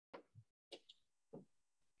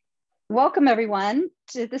Welcome everyone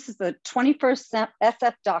this is the 21st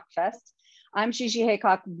SF Doc Fest. I'm Gigi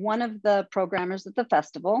Haycock, one of the programmers at the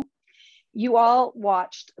festival. You all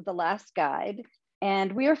watched The Last Guide,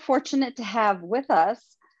 and we are fortunate to have with us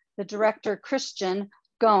the director Christian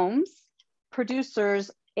Gomes,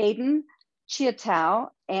 producers Aiden Chiatau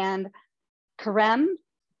and Karem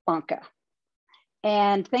Banka.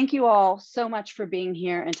 And thank you all so much for being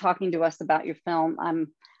here and talking to us about your film.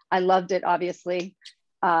 I loved it, obviously,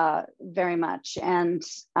 very much. And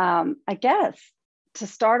I guess to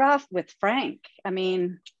start off with Frank, I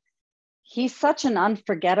mean, he's such an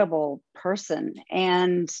unforgettable person,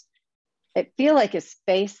 and I feel like his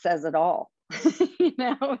face says it all. It's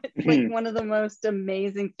like one of the most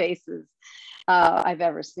amazing faces I've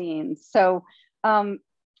ever seen. So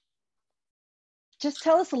just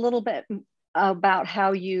tell us a little bit about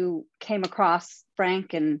how you came across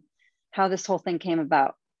Frank and how this whole thing came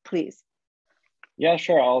about, please. Yeah,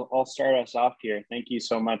 sure. I'll start us off here. Thank you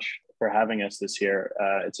so much for having us this year.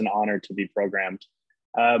 It's an honor to be programmed.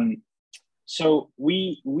 So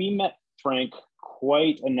we met Frank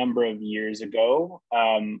quite a number of years ago.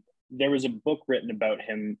 There was a book written about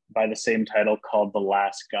him by the same title called The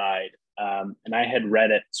Last Guide. And I had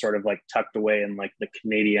read it sort of like tucked away in like the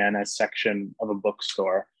Canadiana section of a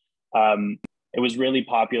bookstore. It was really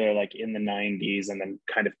popular like in the 90s and then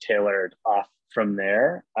kind of tailored off from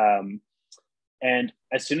there. And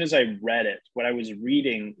as soon as I read it, what I was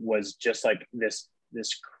reading was just like this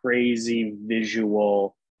crazy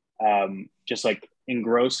visual, just like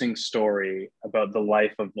engrossing story about the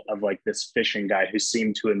life of like this fishing guy who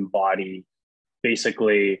seemed to embody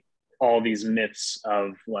basically all these myths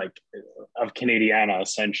of Canadiana,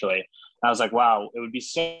 essentially. And I was like, wow, it would be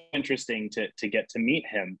so interesting to get to meet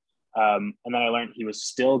him. And then I learned he was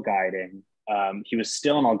still guiding. He was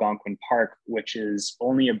still in Algonquin Park, which is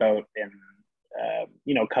only about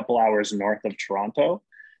a couple hours north of Toronto.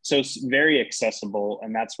 So it's very accessible.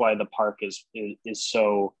 And that's why the park is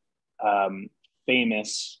so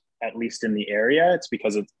famous, at least in the area. It's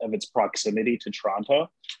because of its proximity to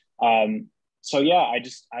Toronto. So yeah,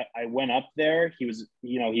 I went up there. He was,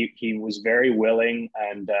 he was very willing,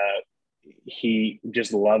 and he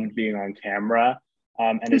just loved being on camera.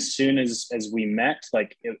 And as soon as we met,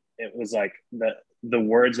 like it was like the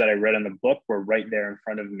words that I read in the book were right there in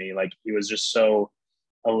front of me. Like he was just so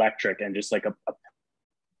electric and just like a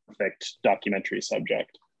perfect documentary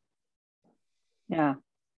subject. Yeah.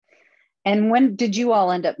 And when did you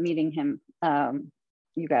all end up meeting him?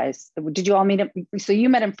 You guys, did you all meet him? So you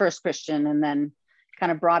met him first, Christian, and then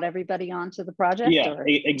kind of brought everybody onto the project? Yeah,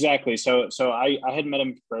 exactly. So I had met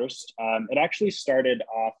him first. It actually started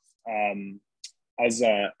off as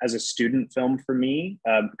a student film for me,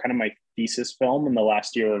 kind of my thesis film in the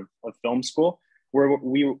last year of film school, where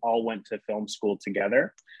we all went to film school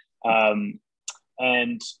together.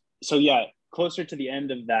 And so, yeah, closer to the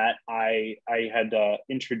end of that, I had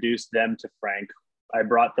introduced them to Frank. I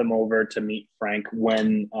brought them over to meet Frank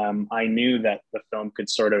when I knew that the film could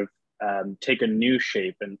sort of take a new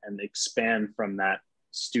shape and expand from that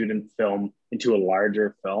student film into a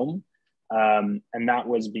larger film. And that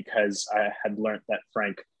was because I had learned that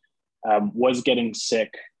Frank was getting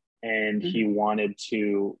sick, and he wanted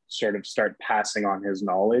to sort of start passing on his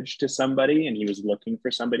knowledge to somebody, and he was looking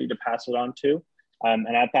for somebody to pass it on to.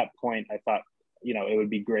 And at that point, I thought, it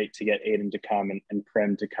would be great to get Aiden to come and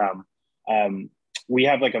Prem to come. We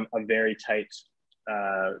have like a very tight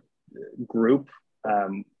group,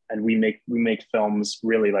 and we make films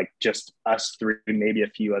really like just us three, maybe a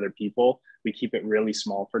few other people. We keep it really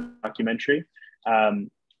small for documentary.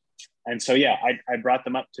 And so, yeah, I brought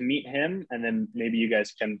them up to meet him, and then maybe you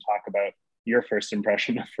guys can talk about your first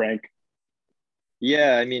impression of Frank.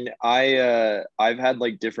 Yeah, I mean, I've had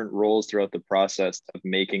like different roles throughout the process of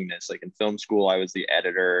making this. Like in film school, I was the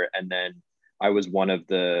editor, and then I was one of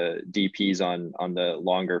the DPs on the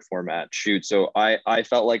longer format shoot. So I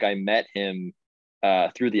felt like I met him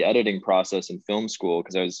through the editing process in film school,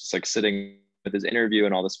 because I was just like sitting with his interview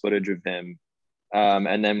and all this footage of him.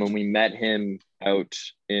 And then when we met him out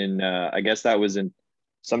in, I guess that was in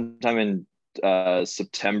sometime in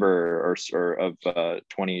September or of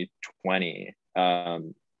 2020.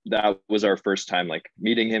 That was our first time like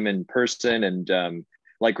meeting him in person. And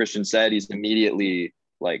like Christian said, he's immediately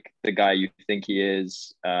like the guy you think he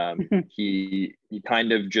is. He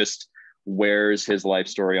kind of just wears his life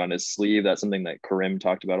story on his sleeve. That's something that Karim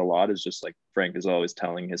talked about a lot, is just like Frank is always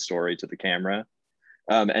telling his story to the camera.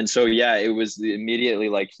 And so, yeah, it was immediately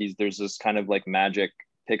like there's this kind of like magic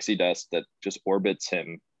pixie dust that just orbits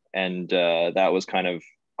him. And that was kind of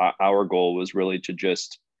our goal, was really to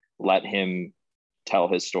just let him tell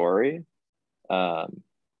his story.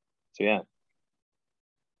 So yeah.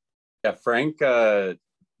 Yeah, Frank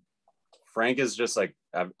is just like,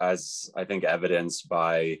 as I think evidenced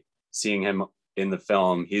by seeing him in the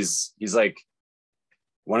film, he's like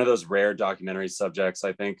one of those rare documentary subjects,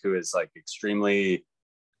 I think, who is like extremely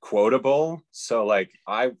quotable. So like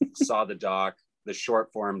I saw the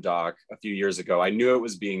short form doc a few years ago. I knew it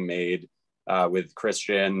was being made with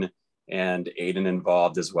Christian and Aiden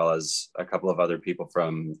involved, as well as a couple of other people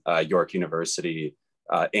from York University,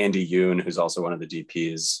 Andy Yoon, who's also one of the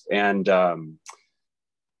DPs. And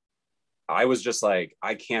I was just like,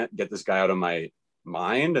 I can't get this guy out of my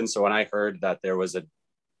mind. And so when I heard that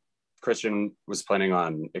Christian was planning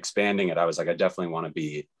on expanding it, I was like, I definitely want to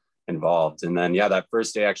be involved. And then, yeah, that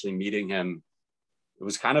first day actually meeting him, it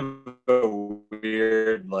was kind of a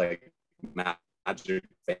weird, like, magic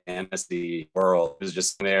fantasy world. It was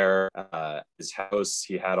just there, his house,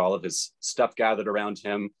 he had all of his stuff gathered around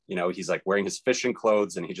him. You know, he's like wearing his fishing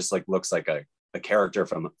clothes and he just like looks like a character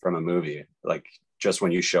from a movie, like just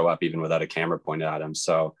when you show up, even without a camera pointed at him.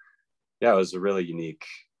 So yeah, it was a really unique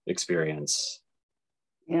experience.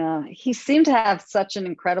 Yeah, he seemed to have such an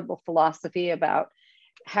incredible philosophy about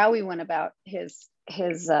how he went about his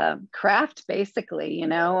craft, basically. You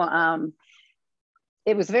know,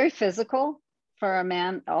 it was very physical for a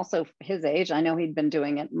man also his age. I know he'd been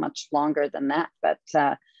doing it much longer than that, but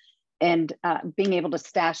being able to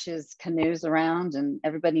stash his canoes around and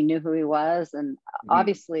everybody knew who he was. And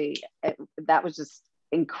obviously that was just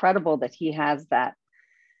incredible that he has that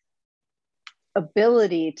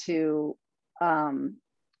ability to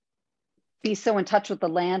be so in touch with the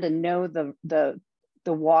land and know the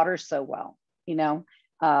water so well, you know?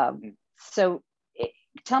 So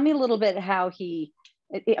tell me a little bit how he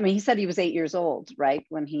said he was 8 years old, right?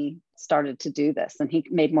 When he started to do this, and he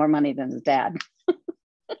made more money than his dad.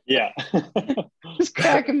 Yeah. It's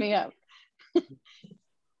cracking me up.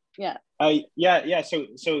 Yeah.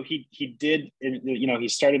 So he did, you know, he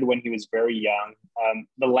started when he was very young.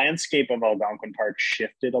 The landscape of Algonquin Park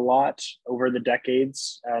shifted a lot over the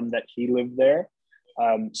decades that he lived there.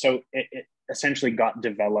 So it essentially got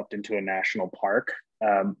developed into a national park.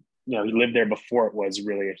 You know, he lived there before it was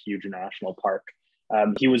really a huge national park.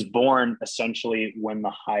 He was born essentially when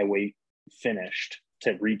the highway finished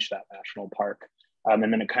to reach that national park.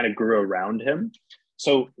 And then it kind of grew around him.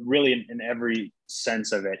 So really in every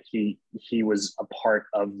sense of it, he was a part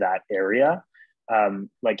of that area.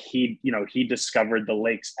 Like he discovered the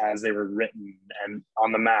lakes as they were written and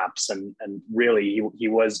on the maps, and really he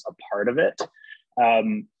was a part of it.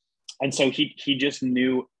 And so he just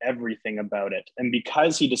knew everything about it. And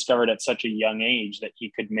because he discovered at such a young age that he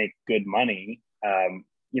could make good money,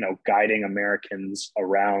 you know, guiding Americans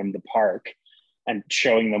around the park and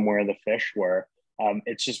showing them where the fish were,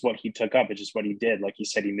 it's just what he took up. It's just what he did. Like he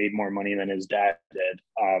said, he made more money than his dad did.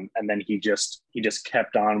 And then he just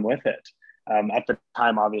kept on with it. At the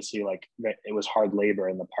time, obviously, like it was hard labor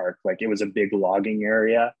in the park. Like it was a big logging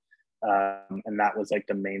area. And that was like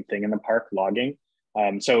the main thing in the park, logging.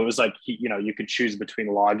 So it was like, you know, you could choose between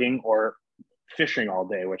logging or fishing all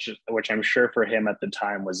day, which I'm sure for him at the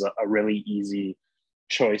time was a really easy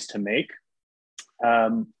choice to make.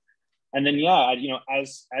 And then, yeah, you know,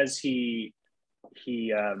 as he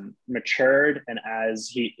matured and as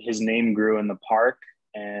his name grew in the park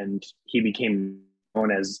and he became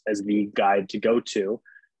known as the guide to go to,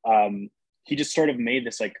 he just sort of made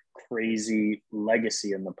this like crazy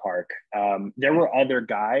legacy in the park. There were other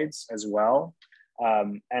guides as well.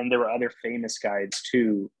 And there were other famous guides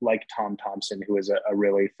too, like Tom Thompson, who is a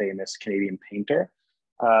really famous Canadian painter.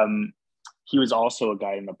 He was also a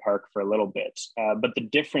guide in the park for a little bit. But the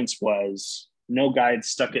difference was no guides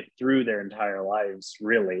stuck it through their entire lives,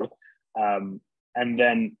 really. And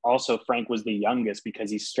then also Frank was the youngest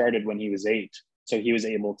because he started when he was 8. So he was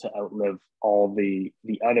able to outlive all the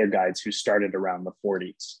other guides who started around the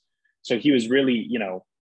 40s. So he was really, you know,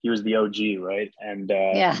 he was the OG, right? And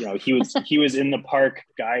you know, he was in the park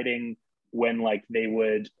guiding when like they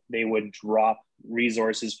would drop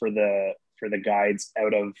resources for the guides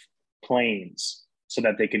out of planes so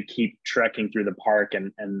that they could keep trekking through the park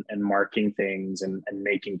and marking things and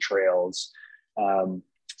making trails.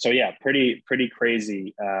 So yeah, pretty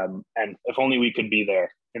crazy. And if only we could be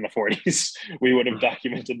there in the 40s, we would have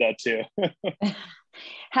documented that too.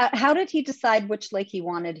 How did he decide which lake he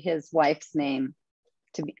wanted his wife's name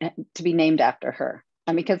to be named after her?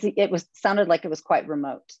 I mean, because it sounded like it was quite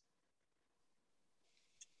remote.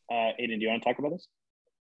 Aiden, do you want to talk about this?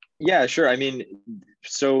 Yeah, sure. I mean,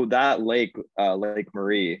 so that lake, Lake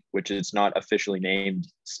Marie, which is not officially named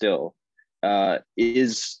still,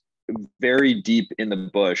 is very deep in the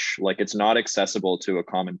bush. Like it's not accessible to a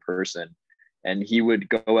common person. and he would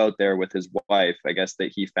go out there with his wife. I guess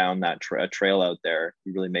that he found that a trail out there.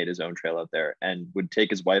 He really made his own trail out there, and would take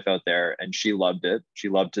his wife out there, and she loved it. She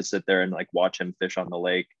loved to sit there and like watch him fish on the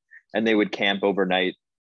lake, and they would camp overnight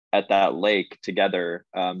at that lake together.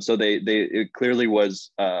 So it clearly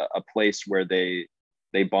was a place where they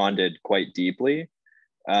bonded quite deeply.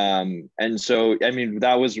 And so, I mean,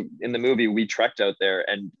 that was in the movie. We trekked out there,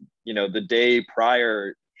 and the day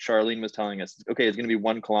prior, Charlene was telling us, okay, it's going to be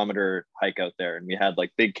 1 kilometer hike out there, and we had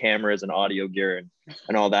like big cameras and audio gear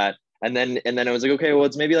and all that. And then I was like, okay, well,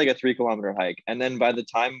 it's maybe like a 3 kilometer hike. And then by the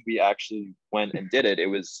time we actually went and did it, it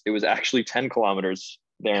was actually 10 kilometers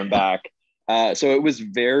there and back. So it was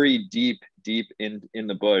very deep in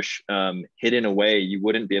the bush, hidden away. You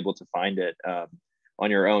wouldn't be able to find it on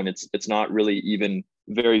your own. It's not really even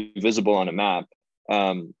very visible on a map.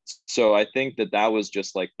 So I think that was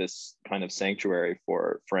just like this kind of sanctuary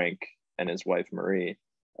for Frank and his wife Marie,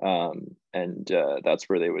 and that's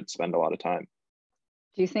where they would spend a lot of time.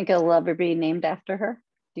 Do you think it'll ever be named after her?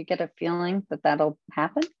 Do you get a feeling that that'll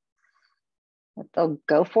happen? That they'll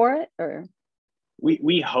go for it, or?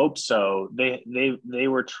 We hope so. They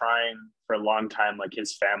were trying for a long time, like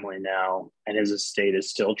his family now, and his estate is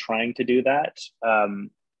still trying to do that.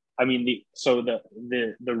 I mean,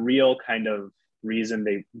 the real kind of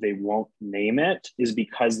reason they won't name it is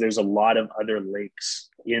because there's a lot of other lakes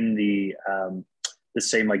in the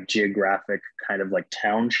same like geographic kind of like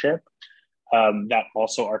township that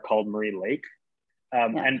also are called Marie Lake.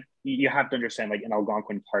 And you have to understand, like in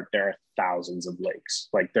Algonquin Park, there are thousands of lakes.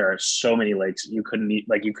 Like there are so many lakes you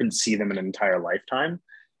couldn't see them in an entire lifetime.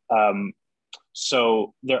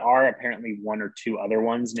 So there are apparently 1 or 2 other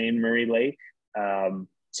ones named Marie Lake.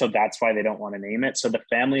 So that's why they don't want to name it. So the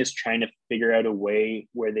family is trying to figure out a way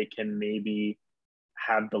where they can maybe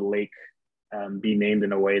have the lake be named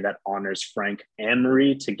in a way that honors Frank and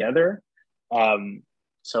Marie together.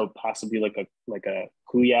 So possibly like a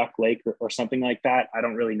Kuyak Lake or something like that. I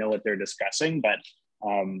don't really know what they're discussing, but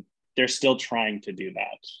they're still trying to do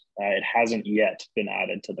that. It hasn't yet been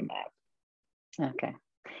added to the map. Okay.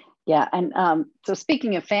 Yeah. And so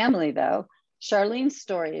speaking of family, though, Charlene's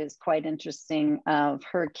story is quite interesting, of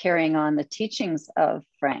her carrying on the teachings of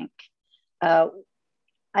Frank.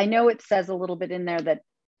 I know it says a little bit in there that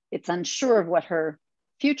it's unsure of what her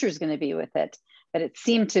future is going to be with it, but it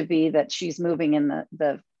seemed to be that she's moving in the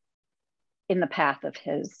path of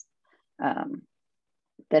his,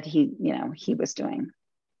 that he was doing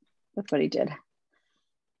with what he did.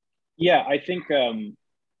 Yeah, I think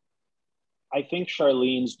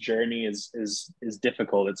Charlene's journey is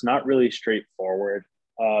difficult. It's not really straightforward.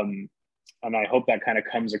 And I hope that kind of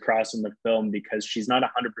comes across in the film, because she's not 100%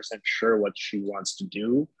 sure what she wants to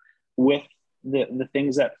do with the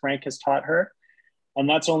things that Frank has taught her. And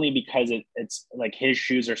that's only because it's like his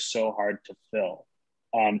shoes are so hard to fill.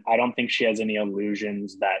 I don't think she has any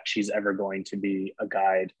illusions that she's ever going to be a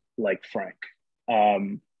guide like Frank.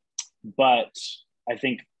 But I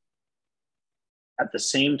think at the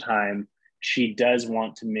same time, she does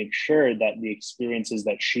want to make sure that the experiences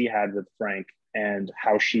that she had with Frank and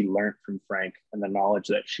how she learned from Frank and the knowledge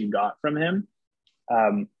that she got from him,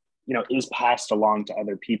 is passed along to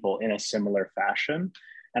other people in a similar fashion.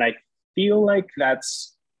 And I feel like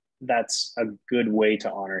that's a good way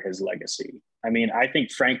to honor his legacy. I mean, I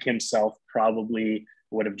think Frank himself probably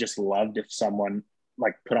would have just loved if someone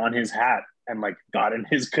like put on his hat and like got in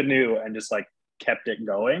his canoe and just like kept it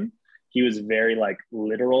going. He was very like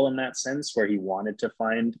literal in that sense, where he wanted to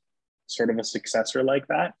find sort of a successor like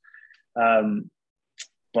that.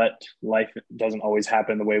 But life doesn't always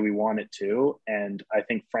happen the way we want it to. And I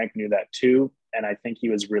think Frank knew that too. And I think he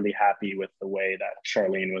was really happy with the way that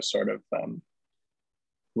Charlene was sort of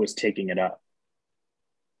was taking it up.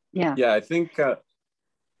 Yeah. Yeah, I think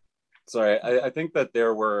I think that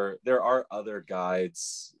there are other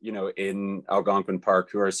guides, in Algonquin Park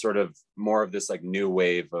who are sort of more of this like new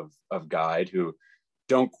wave of guide who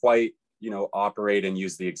don't quite, operate and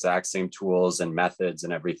use the exact same tools and methods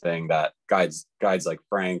and everything that guides like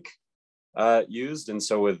Frank used. And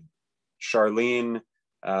so with Charlene,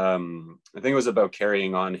 I think it was about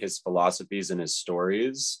carrying on his philosophies and his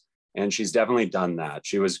stories. And she's definitely done that.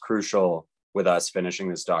 She was crucial with us finishing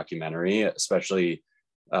this documentary, especially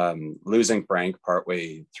losing Frank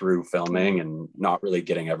partway through filming and not really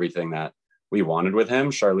getting everything that we wanted with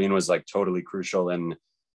him. Charlene was like totally crucial in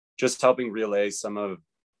just helping relay some of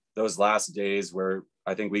those last days where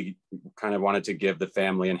I think we kind of wanted to give the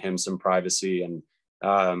family and him some privacy. And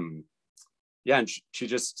and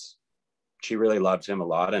she really loved him a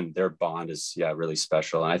lot, and their bond is really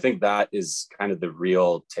special. And I think that is kind of the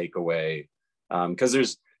real takeaway,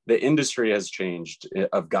 because the industry has changed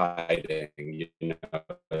of guiding. You know,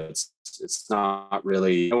 it's not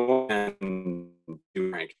really no one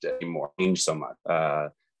do ranked anymore. Changed so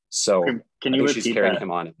much. So can you repeat she's carrying that?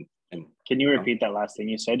 him on. And can you repeat that last thing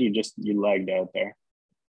you said? You lagged out there.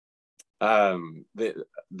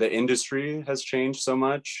 The industry has changed so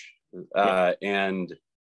much, and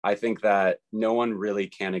I think that no one really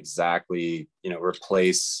can exactly, you know,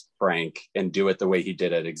 replace Frank and do it the way he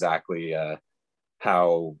did it, exactly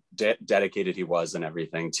how dedicated he was and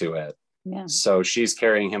everything to it. Yeah. So she's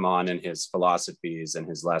carrying him on in his philosophies and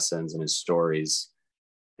his lessons and his stories.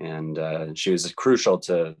 And she was crucial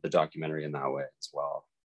to the documentary in that way as well.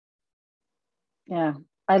 Yeah.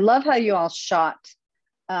 I love how you all shot.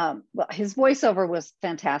 Well, his voiceover was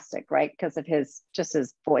fantastic, right? Because of his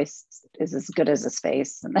voice is as good as his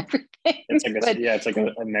face and everything. It's like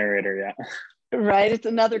a narrator, yeah. Right, it's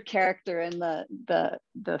another character in the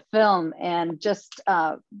film, and just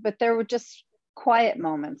but there were just quiet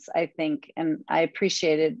moments, I think, and I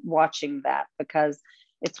appreciated watching that because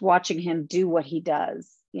it's watching him do what he does,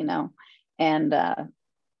 you know, and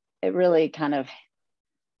it really kind of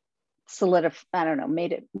solidified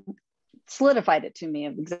it to me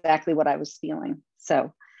of exactly what I was feeling.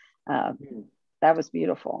 So that was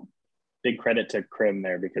beautiful. Big credit to Krim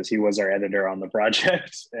there because he was our editor on the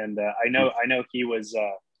project, and I know he was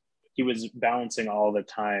balancing all the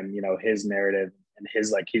time, you know, his narrative and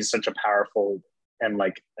his, like, he's such a powerful and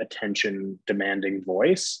like attention demanding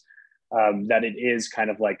voice that it is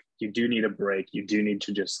kind of like you do need a break. You do need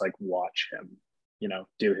to just like watch him, you know,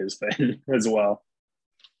 do his thing as well.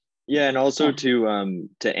 Yeah, and also to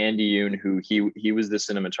Andy Yoon, who he was the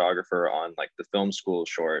cinematographer on like the film school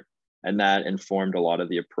short, and that informed a lot of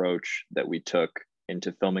the approach that we took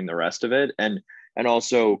into filming the rest of it. And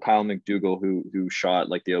also Kyle McDougall, who shot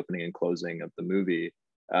like the opening and closing of the movie.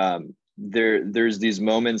 There's these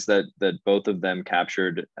moments that both of them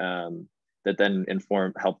captured that then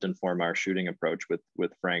helped inform our shooting approach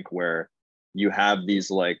with Frank, where you have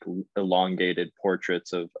these like elongated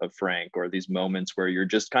portraits of Frank, or these moments where you're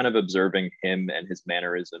just kind of observing him and his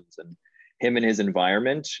mannerisms and him and his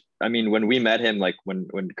environment. I mean, when we met him, like when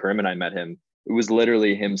Karim and I met him, it was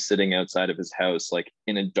literally him sitting outside of his house, like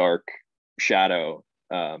in a dark shadow,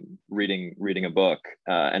 reading a book.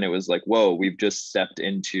 And it was like, whoa, we've just stepped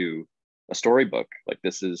into a storybook. Like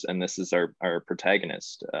this is our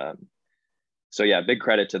protagonist. So yeah, big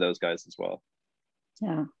credit to those guys as well.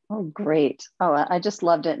 Yeah. Oh, great. Oh, I just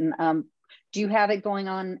loved it. And do you have it going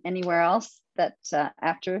on anywhere else that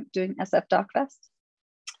after doing SF Doc Fest?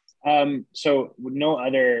 So no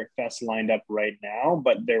other fest lined up right now,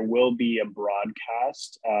 but there will be a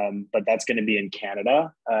broadcast, but that's going to be in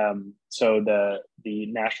Canada. So the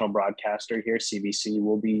national broadcaster here, CBC,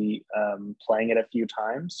 will be playing it a few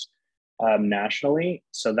times nationally.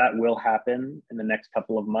 So that will happen in the next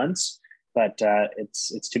couple of months. But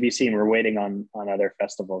it's to be seen. We're waiting on other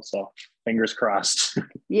festivals, so fingers crossed.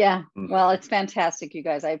 Yeah, well, it's fantastic, you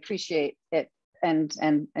guys. I appreciate it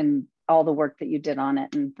and all the work that you did on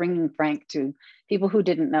it and bringing Frank to people who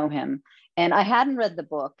didn't know him. And I hadn't read the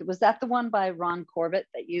book. Was that the one by Ron Corbett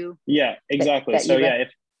that you? Yeah, exactly. So yeah,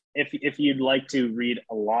 if you'd like to read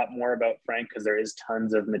a lot more about Frank, because there is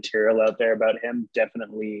tons of material out there about him,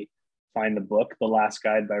 definitely find the book, The Last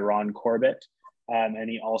Guide by Ron Corbett. And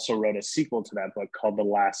he also wrote a sequel to that book called The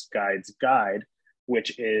Last Guide's Guide,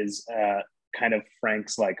 which is kind of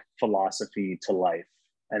Frank's like philosophy to life,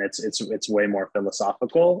 and it's way more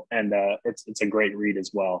philosophical, and it's a great read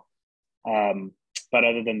as well. But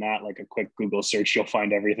other than that, like a quick Google search, you'll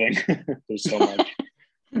find everything. There's so much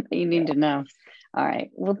you need to know. All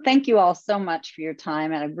right. Well, thank you all so much for your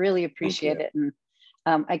time, and I really appreciate it. And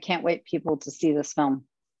I can't wait people to see this film.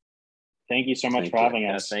 Thank you so much for having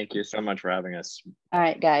us. Thank you so much for having us. All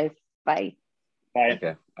right, guys. Bye. Bye.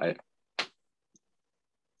 Okay. Bye.